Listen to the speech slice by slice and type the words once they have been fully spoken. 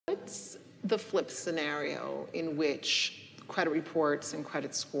the flip scenario in which credit reports and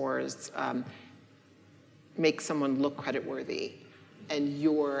credit scores make someone look creditworthy, and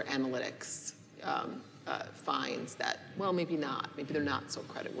your analytics finds that, well, maybe not. Maybe they're not so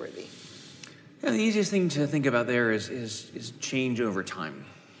creditworthy. Yeah, the easiest thing to think about there is change over time.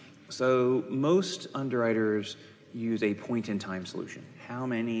 So most underwriters use a point-in-time solution. How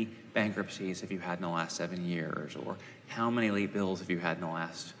many bankruptcies have you had in the last 7 years? Or how many late bills have you had in the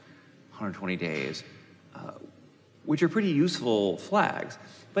last 120 days? Which are pretty useful flags.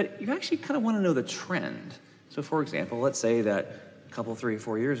 But you actually kind of want to know the trend. So for example, let's say that a couple, 3 or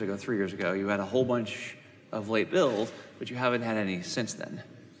 4 years ago, 3 years ago, you had a whole bunch of late bills, but you haven't had any since then.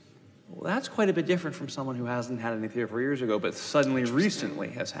 Well, that's quite a bit different from someone who hasn't had any 3 or 4 years ago, but suddenly recently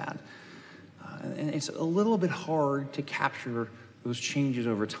has had. And it's a little bit hard to capture those changes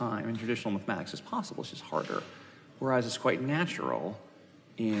over time in traditional mathematics. It's possible, it's just harder. Whereas it's quite natural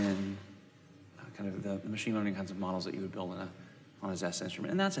in kind of the machine learning kinds of models that you would build on a Zest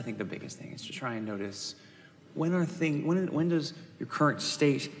instrument. And that's, I think, the biggest thing, is to try and notice when does your current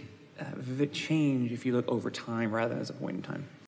state change if you look over time rather than as a point in time.